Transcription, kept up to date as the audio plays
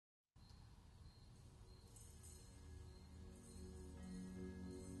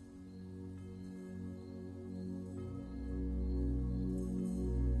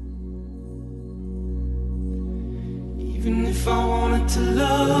if I wanted to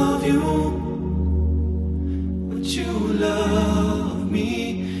love you, would you love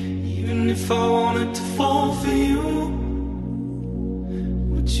me? Even if I wanted to fall for you,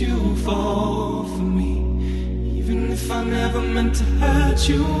 would you fall for me? Even if I never meant to hurt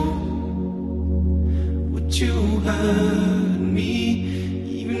you, would you hurt me?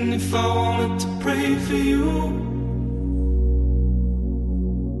 Even if I wanted to pray for you,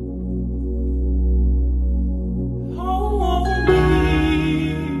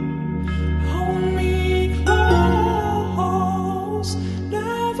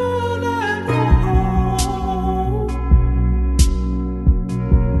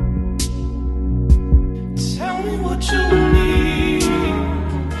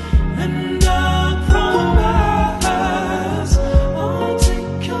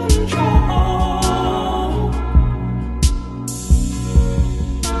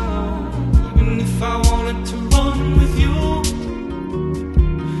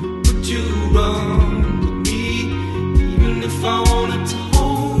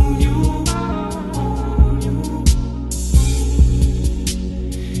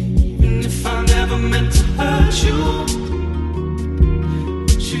 meant to hurt you,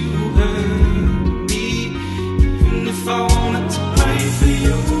 would you hurt me? Even if I wanted to pray for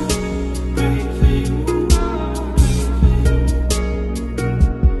you, pray for you.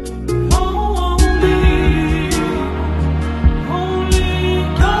 Only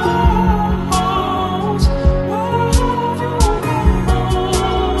goes where you go.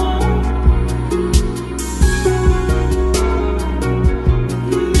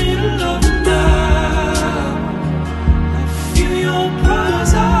 Middle of the night, I feel your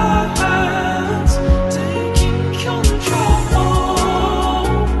presence taking control.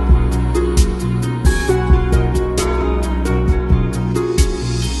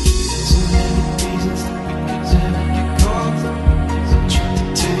 So many reasons that we could never get caught. I tried to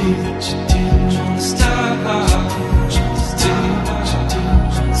tell you that you didn't understand. I tried to tell you that you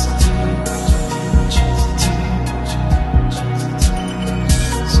didn't understand. I tried to tell you that you didn't understand.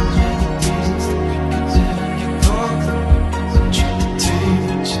 So many reasons that we could never get caught. I tried to tell you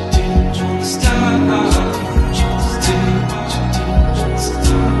that you didn't understand. I tried to tell you that you didn't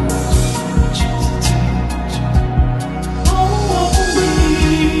understand. I tried to tell you that you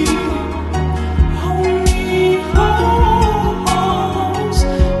only holes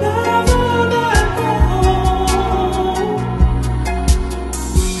never let go.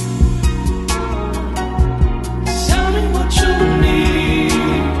 Tell me what you need,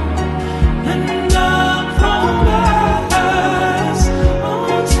 and I promise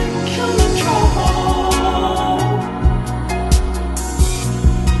I'll take control.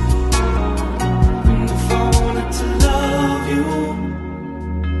 And if I wanted to love you,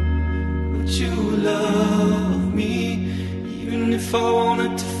 would you love me? Even if I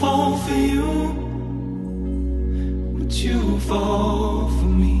wanted to fall for you, would you fall for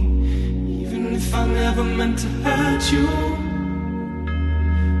me? Even if I never meant to hurt you,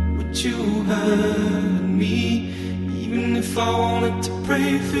 would you hurt me? Even if I wanted to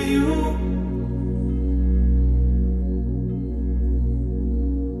pray for you,